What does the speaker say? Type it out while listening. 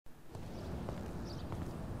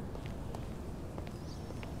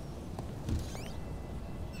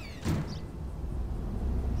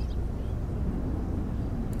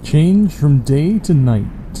change from day to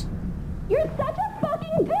night. You're such a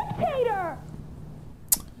fucking dictator!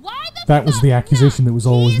 Why the That was the accusation that was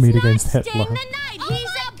always He's made not against staying Hitler. the night. He's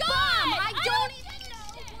a bum. I don't even know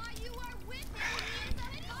why you are with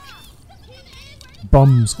him.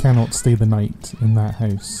 Bums cannot stay the night in that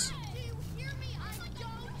house.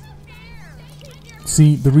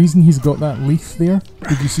 See, the reason he's got that leaf there,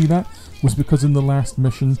 did you see that? Was because in the last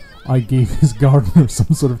mission, I gave his gardener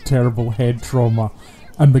some sort of terrible head trauma,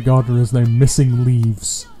 and the gardener is now missing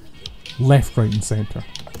leaves. Left, right, and centre.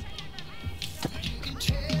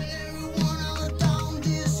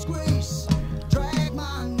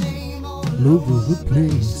 Love the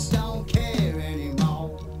place.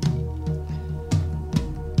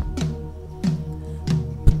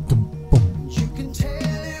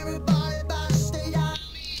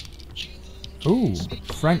 Oh,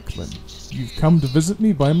 Franklin, you've come to visit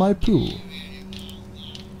me by my pool.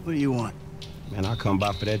 What do you want? Man, I come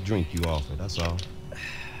by for that drink you offered, that's all.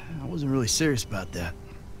 I wasn't really serious about that.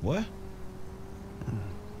 What?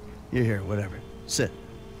 You're here, whatever. Sit.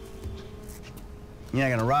 You're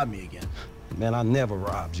not gonna rob me again. Man, I never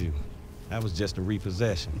robbed you. That was just a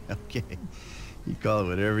repossession. Okay. You call it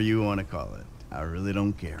whatever you want to call it. I really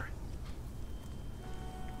don't care.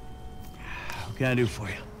 What can I do for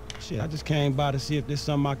you? Shit, I just came by to see if there's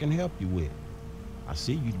something I can help you with. I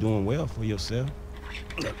see you doing well for yourself.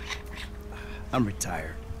 Look, I'm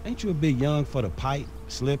retired. Ain't you a bit young for the pipe,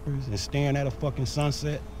 slippers, and staring at a fucking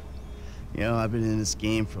sunset? You know, I've been in this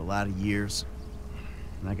game for a lot of years,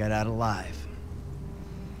 and I got out alive.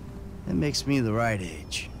 That makes me the right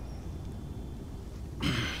age.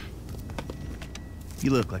 You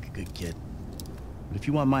look like a good kid, but if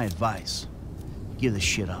you want my advice, you give this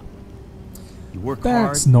shit up. You work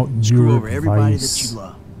That's hard, not screw your over everybody advice. that you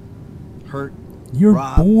love. Hurt, You're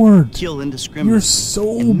rob, bored. kill indiscriminately. You're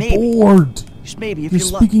so And maybe, bored. just maybe if You're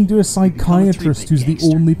you're lucky, speaking to a you become a psychiatrist who's the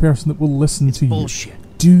three-bit only person that will listen It's to you. bullshit.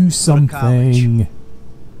 Do college. something. Then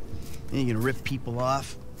you're gonna rip people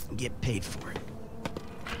off and get paid for it.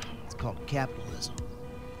 It's called capitalism.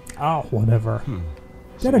 Oh, whatever.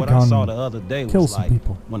 Get So a what gun. I saw the other day Kill was some like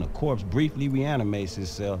people. when a corpse briefly reanimates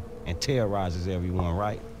itself and terrorizes everyone,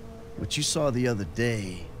 right? What you saw the other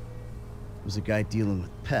day was a guy dealing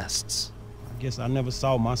with pests. I guess I never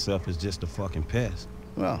saw myself as just a fucking pest.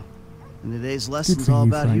 Well, and today's lesson's for all you,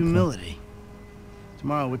 about Franklin. humility.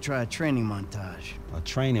 Tomorrow we'll try a training montage. A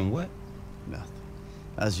training what? Nothing.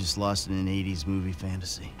 I was just lost in an 80s movie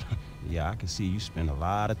fantasy. Yeah, I can see you spend a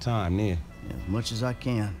lot of time there. Yeah, as much as I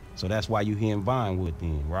can. So that's why you here in Vinewood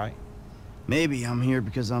then, right? Maybe I'm here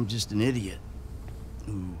because I'm just an idiot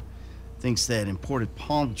who thinks that imported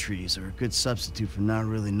palm trees are a good substitute for not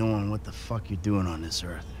really knowing what the fuck you're doing on this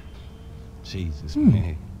earth. Jesus,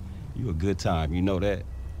 man. You a good time, you know that?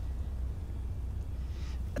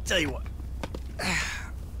 I tell you what.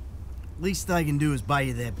 Least I can do is buy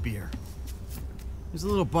you that beer. There's a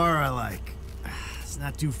little bar I like. It's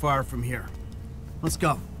not too far from here. Let's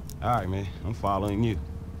go. All right, man. I'm following you.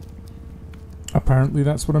 Apparently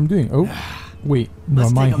that's what I'm doing. Oh, wait. No,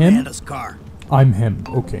 Let's am I take him? Amanda's car. I'm him.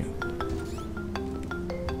 Okay.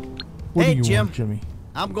 What Hey, do you Jim. want, Jimmy?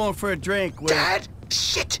 I'm going for a drink with... Dad?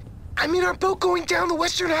 Shit! I'm in our boat going down the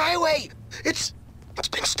Western Highway! It's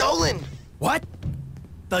been stolen! What?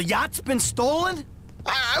 The yacht's been stolen?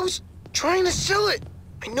 I was trying to sell it!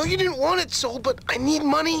 I know you didn't want it sold, but I need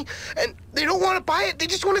money, and they don't want to buy it, they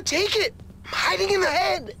just want to take it! I'm hiding in the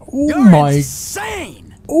head! Oh You're my...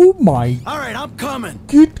 insane! Oh my... All right, I'm coming.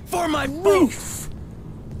 Good For my boat! grief.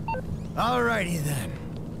 Alrighty then.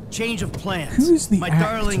 Change of plans. Who is the My actor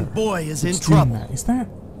darling boy is in that's doing trouble. that? Is that...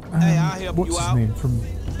 Hey, I'll help what's you his out. name from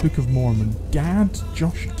Book of Mormon? Gad?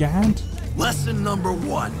 Josh Gad? Lesson number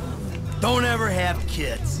 1. Don't ever have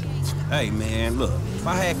kids. Hey, man, look. If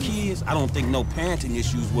I had kids, I don't think no parenting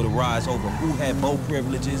issues would arise over who had boat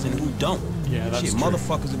privileges and who don't. Yeah, that's Shit, true.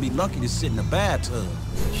 motherfuckers would be lucky to sit in a bathtub.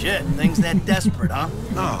 Shit, things that desperate, huh?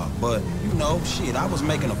 Nah, but, you know, shit, I was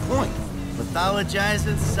making a point.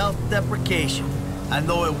 Pathologizing self-deprecation. I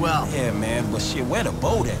know it well. Yeah, man, but shit, where the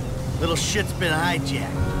boat at? Little shit's been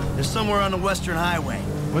hijacked. They're somewhere on the Western Highway.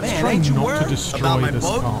 Let's Man, try ain't you not to worried destroy about my this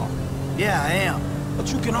boat? car. Yeah, I am.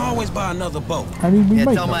 But you can always buy another boat. I mean, we Yeah,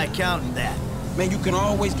 might tell not. my accountant that. Man, you can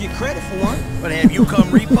always get credit for one. But have you come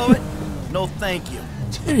repo it? No, thank you.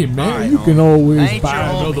 Hey man, Alright, you can I always ain't buy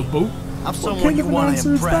your another homie. boat. I'm What someone kind you of an want answer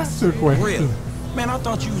to is that impress. to a question? Real. Man, I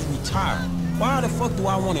thought you was retired. Why the fuck do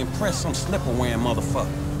I want to impress some slipper-wearing motherfucker?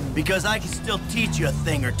 Because I can still teach you a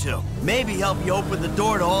thing or two. Maybe help you open the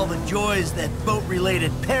door to all the joys that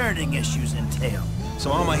boat-related parenting issues entail.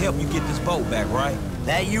 So I'm gonna help you get this boat back, right?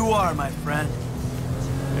 That you are, my friend.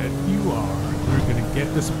 That you are. We're gonna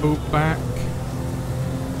get this boat back,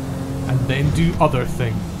 and then do other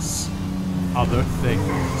things. Other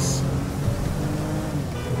things.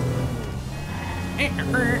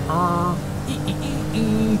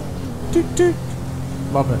 Toot toot.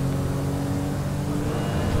 Love it.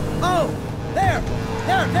 Oh,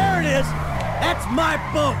 there it is. That's my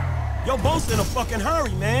boat. Your boat's in a fucking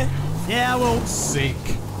hurry, man. Yeah, well, Sake.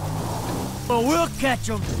 we'll catch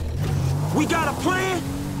them. We got a plan?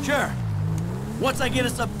 Sure. Once I get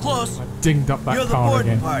us up close, I dinged up that you're the car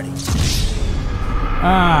boarding again. party.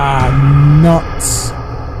 Ah, nuts.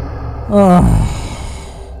 Ah.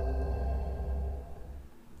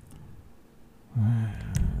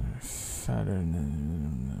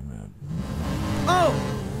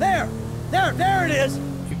 Oh, there it is. It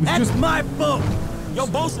was That's just- my boat. Your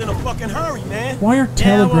boat's in a fucking hurry, man. Why are Yeah,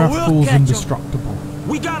 telegraph well, we'll poles catch 'em. indestructible?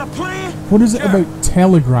 We got a plan? What is it Sure. about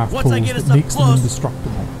telegraph Once I poles get us that up makes them close-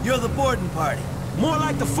 indestructible? You're the boarding party. More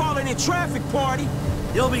like the falling in traffic party.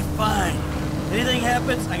 You'll be fine. Anything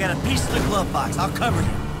happens, I got a piece of the glove box. I'll cover you.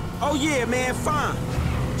 Oh yeah, man, fine.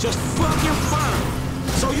 Just fucking fine.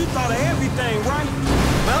 So you thought of everything, right?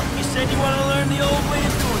 Well, you said you want to learn the old way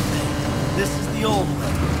of doing things. This is the old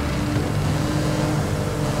way.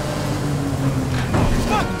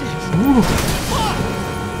 Fuck this! Ooh, Fuck!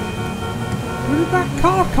 where did that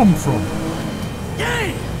car come from?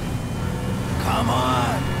 Yay! Come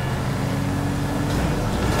on!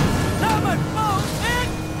 Not my boat, man!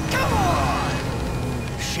 Come on!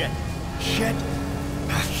 Shit! Shit!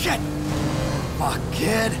 Ah, shit! Fuck,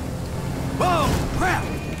 kid! Whoa! Crap!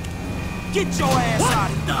 Get your ass What out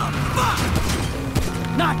of here. the fuck?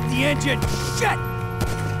 Knock the engine! Shit!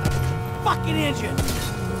 Fucking engine!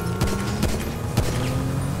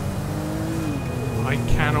 I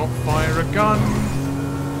cannot fire a gun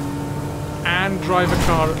and drive a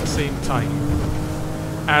car at the same time.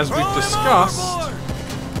 As Throw we've him discussed, overboard!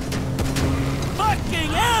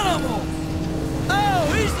 Fucking animals!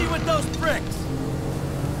 Oh, easy with those pricks!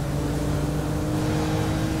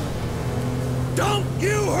 Don't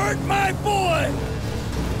you hurt my boy!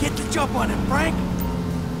 Get the jump on him, Frank!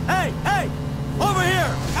 Hey, hey! Over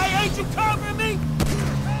here! Hey, ain't you covering me?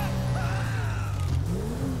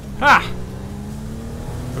 ha!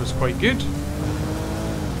 That was quite good.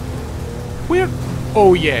 Where?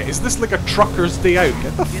 Oh yeah, is this like a trucker's day out?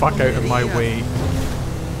 Get the fuck out of my way.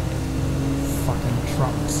 Fucking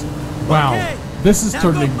trucks. Wow, Okay, this is now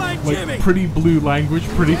go turning find like Jimmy. pretty blue language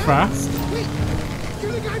pretty fast. Wait,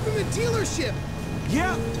 you're the guy from the dealership.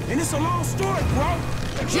 Yeah, and it's a long story, bro.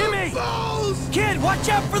 Jimmy! Balls! Kid, watch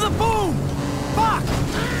out for the boom! Fuck!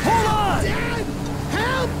 Hold on! Dad!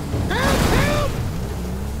 Help! Help! Help!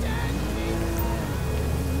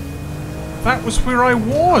 That was where I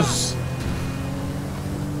was.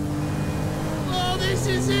 Oh, this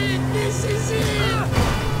is it! This is it!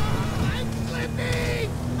 I'm slipping!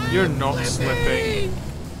 You're not slipping.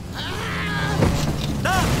 Ah!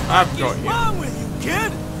 I've got What's you. wrong with you,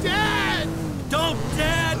 kid? Dad! Don't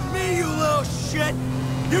dad me, you little shit!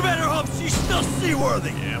 You better hope she's still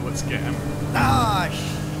seaworthy! Yeah, let's get him. Ah,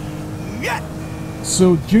 shit!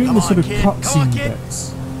 So during Come the on, sort of kid. Come on, cutscene kid.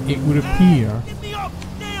 bits, it would appear. Get me off the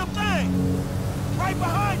damn thing. Right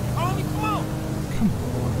behind you, homie. Come on. Come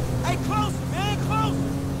on. Hey, closer, man, closer.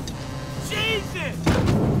 Jesus.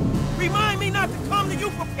 Remind me not to come to you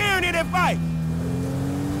for parenting advice.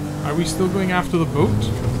 Are we still going after the boat?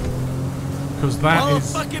 Because that All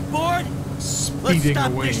is fucking board? Let's speeding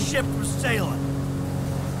stop away. this ship from sailing.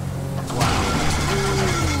 Now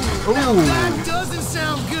Oh, that doesn't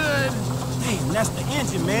sound good! Damn, that's the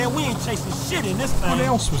engine, man. We ain't chasing shit in this thing. what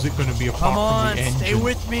else was it going to be apart Come from on, the engine? stay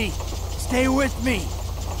with me. Stay with me.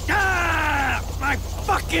 Ah! My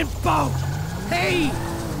fucking boat! Hey!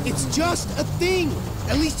 It's just a thing!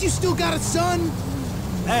 At least you still got a son!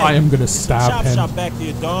 Hey, I am gonna there's some stab chop him. shop back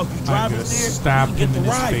there, dog. You I'm drive going to us there, stab you can him get in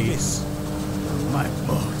the his ride face. My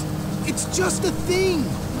boat. It's just a thing!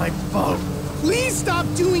 My boat. Please stop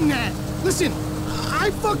doing that! Listen,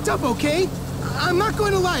 I fucked up, okay? I'm not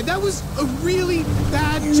going to lie, that was a really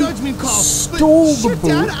bad judgment call. stole but the shit, boat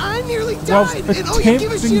Dad, I nearly whilst died, and all you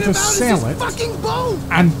give a attempting shit to about is sell this it. fucking boat!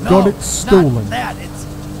 And No, got it stolen. Not that. It's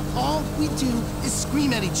All we do is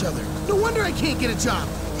scream at each other. No wonder I can't get a job.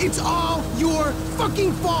 It's all your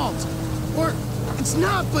fucking fault. Or it's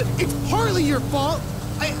not, but it's partly your fault.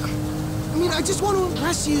 I mean, I just want to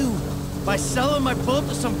impress you. by selling my boat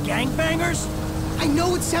to some gangbangers? I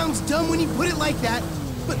know it sounds dumb when you put it like that,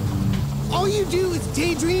 but all you do is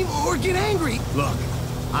daydream or get angry. Look,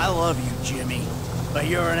 I love you, Jimmy, but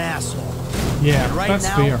you're an asshole. Yeah, And right that's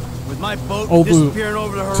now, fair. with my boat Although, disappearing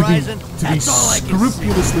over the to be, horizon, to be that's all I can see.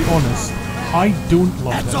 scrupulously honest, I don't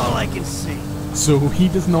love That's it. all I can see. So he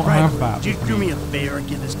does not have that. Would you do me a favor and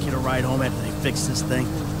give this kid a ride home after they fix this thing?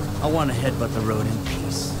 I want to headbutt the road in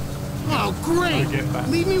peace. Oh, great! I get that.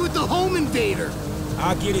 Leave me with the home invader.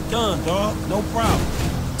 I'll get it done, dog. No problem.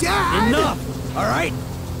 Dad! Enough! All right?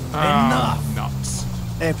 Enough. Nuts.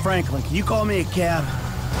 Hey, Franklin, can you call me a cab?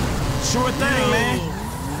 Sure thing, man.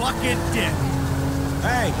 Fucking dick.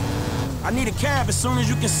 Hey, I need a cab as soon as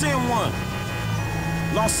you can send one.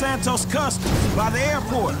 Los Santos Customs, by the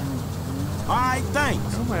airport. All right, thanks.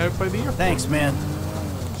 Oh, out by the airport. Thanks, man.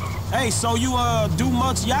 Hey, so you, do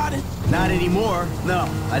much yachting? Not anymore. No,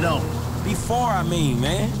 I don't. Before, I mean,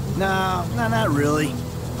 man. No, not really.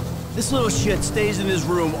 This little shit stays in his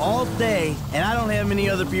room all day, and I don't have many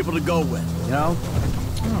other people to go with, you know?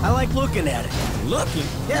 I like looking at it. Looking?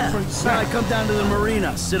 Yeah. So I come down to the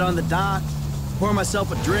marina, sit on the dock, pour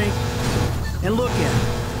myself a drink, and look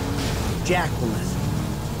at it. Jacqueline.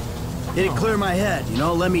 It'd clear my head, you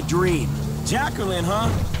know, let me dream. Jacqueline, huh?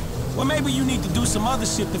 Well, maybe you need to do some other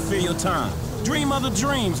shit to fill your time. Dream other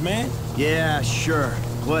dreams, man. Yeah, sure.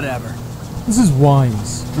 Whatever. This is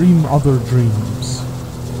wise. Dream other dreams.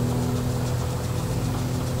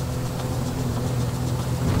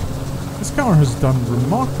 This car has done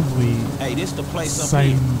remarkably Hey, this the place up sound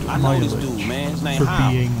here. I know this mileage dude, man. His name for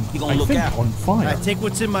Hal. being, He gonna I look think, out. on All fire. right, take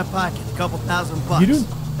what's in my pocket. A couple $1,000. You do?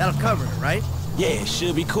 That'll cover it, right? Yeah, it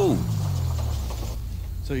should be cool.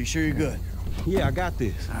 So you sure you're good? Yeah, I got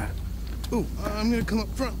this. Ooh, I'm gonna come up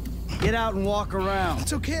front. Get out and walk around.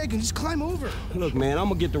 It's okay, I can just climb over. Look, man, I'm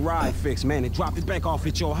gonna get the ride fixed, man, and drop it back off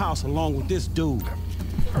at your house along with this dude.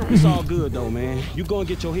 It's all good, though, man. You gonna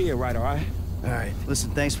get your head right, all right? All right,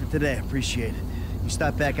 listen, thanks for today. I appreciate it. You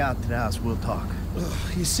stop back out to the house, we'll talk.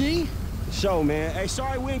 You see? Show, man. Hey,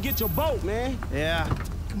 sorry we didn't get your boat, man. Yeah.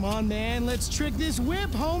 Come on, man, let's trick this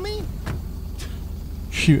whip, homie.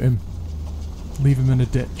 Shoot him. Leave him in a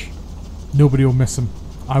ditch. Nobody will miss him.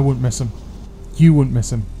 I won't miss him. You won't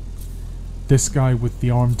miss him. This guy with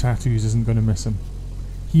the arm tattoos isn't going to miss him.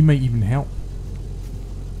 He might even help.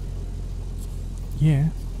 Yeah.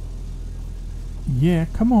 Yeah,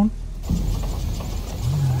 come on.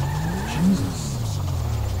 Jesus.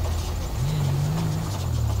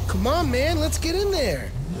 Come on, man, let's get in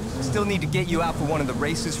there. Still need to get you out for one of the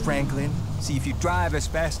races, Franklin. See if you drive as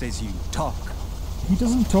fast as you talk. He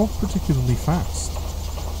doesn't talk particularly fast.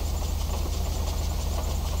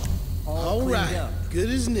 All right, good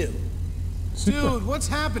as new. Super. Dude, what's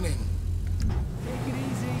happening?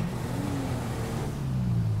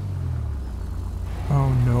 Oh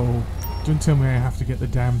no. Don't tell me I have to get the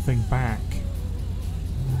damn thing back.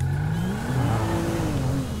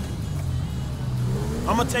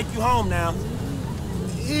 I'm gonna take you home now.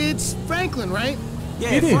 It's Franklin, right?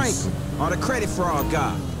 Yeah, It is. Franklin, or the credit fraud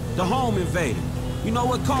guy, the home invader. You know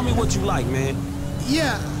what? Call me what you like, man.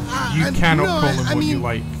 Yeah, You cannot no, call him I what you mean,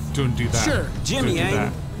 like. Don't do that. Sure. Jimmy, Don't do ain't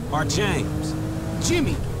that. it? Or James.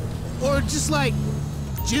 Jimmy. Or just like,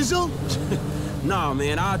 Jizzle? Nah,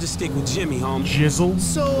 man, I'll just stick with Jimmy, homie. Jizzle?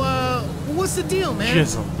 So, what's the deal, man?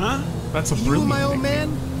 Jizzle. Huh? That's a You brilliant my old nickname.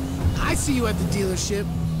 man? I see you at the dealership.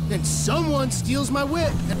 Then someone steals my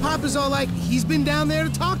whip, and Papa's all like, he's been down there to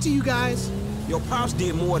talk to you guys. Your pops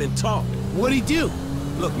did more than talk. What'd he do?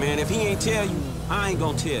 Look, man, if he ain't tell you, I ain't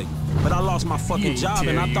gonna tell you. But I lost my fucking ain't job, and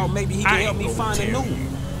tell I you. thought maybe he I could ain't help me gonna find a tell new you.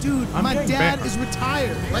 one. Dude, I'm my getting dad better. is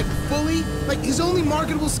retired. Like, fully. Like, his only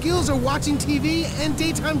marketable skills are watching TV and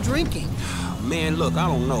daytime drinking. Man, look, I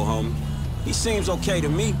don't know, homie. He seems okay to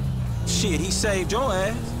me. Shit, he saved your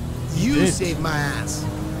ass. You did. saved my ass.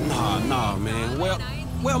 Nah, man.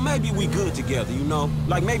 Well, maybe we good together, you know?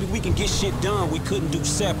 Like, maybe we can get shit done we couldn't do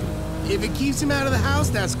separate. If it keeps him out of the house,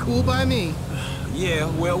 that's cool by me. Yeah,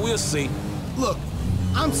 well, we'll see. Look,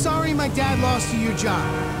 I'm sorry my dad lost you your job.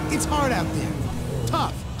 It's hard out there.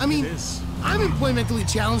 Tough. I mean, I'm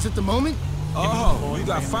employmentally challenged at the moment. Oh, you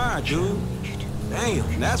got fired, dude.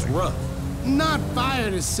 Damn, that's rough. Not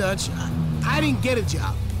fired as such. I didn't get a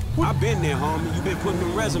job. I've been there, homie. You've been putting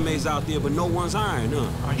them resumes out there, but no one's hiring,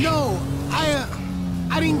 huh? No,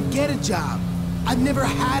 I didn't get a job. I've never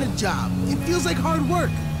had a job. It feels like hard work.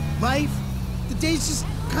 Life, the days just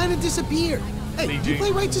kind of disappear. Hey, do you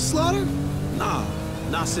play Righteous Slaughter? Nah,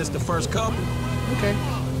 not since the first couple. Okay.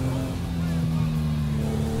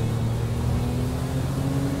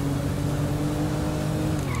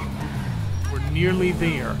 We're nearly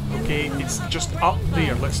there, okay? It's just up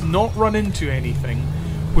there. Let's not run into anything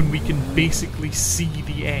when we can basically see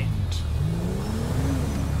the end.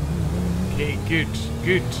 Okay, good,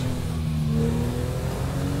 good.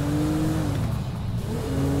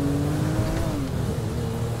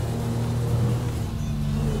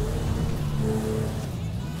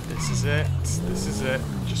 This is is it. This is it.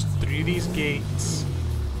 Just through these gates.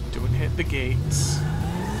 Don't hit the gates.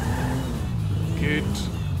 Good.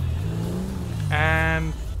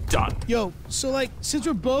 And done. Yo, so like, since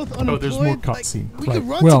we're both unemployed, there's more like, cutscene. we Right. could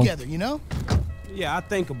run Well- together, you know? Yeah, I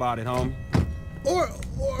think about it, homie. Or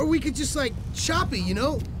we could just like shop it, you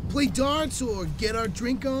know? Play darts or get our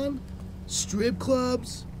drink on. Strip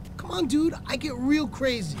clubs. Come on, dude, I get real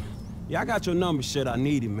crazy. Yeah, I got your number, shit. I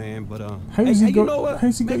need it, man. But How's he you got- know what?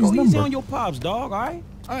 how's he got Man, his go easy number? on your pops, dog. All right?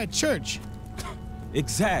 All right, church.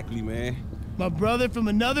 Exactly, man. My brother from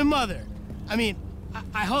another mother. I mean,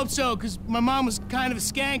 I hope so, because my mom was kind of a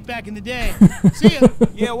skank back in the day. See ya.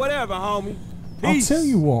 Yeah, whatever, homie. I'll Peace. tell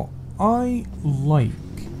you what, I like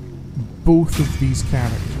both of these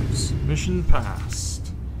characters. Mission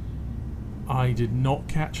passed. I did not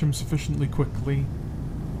catch him sufficiently quickly.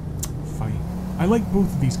 Fine. I like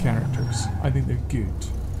both of these characters. I think they're good.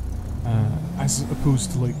 As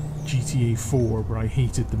opposed to like GTA 4 where I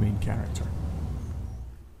hated the main character.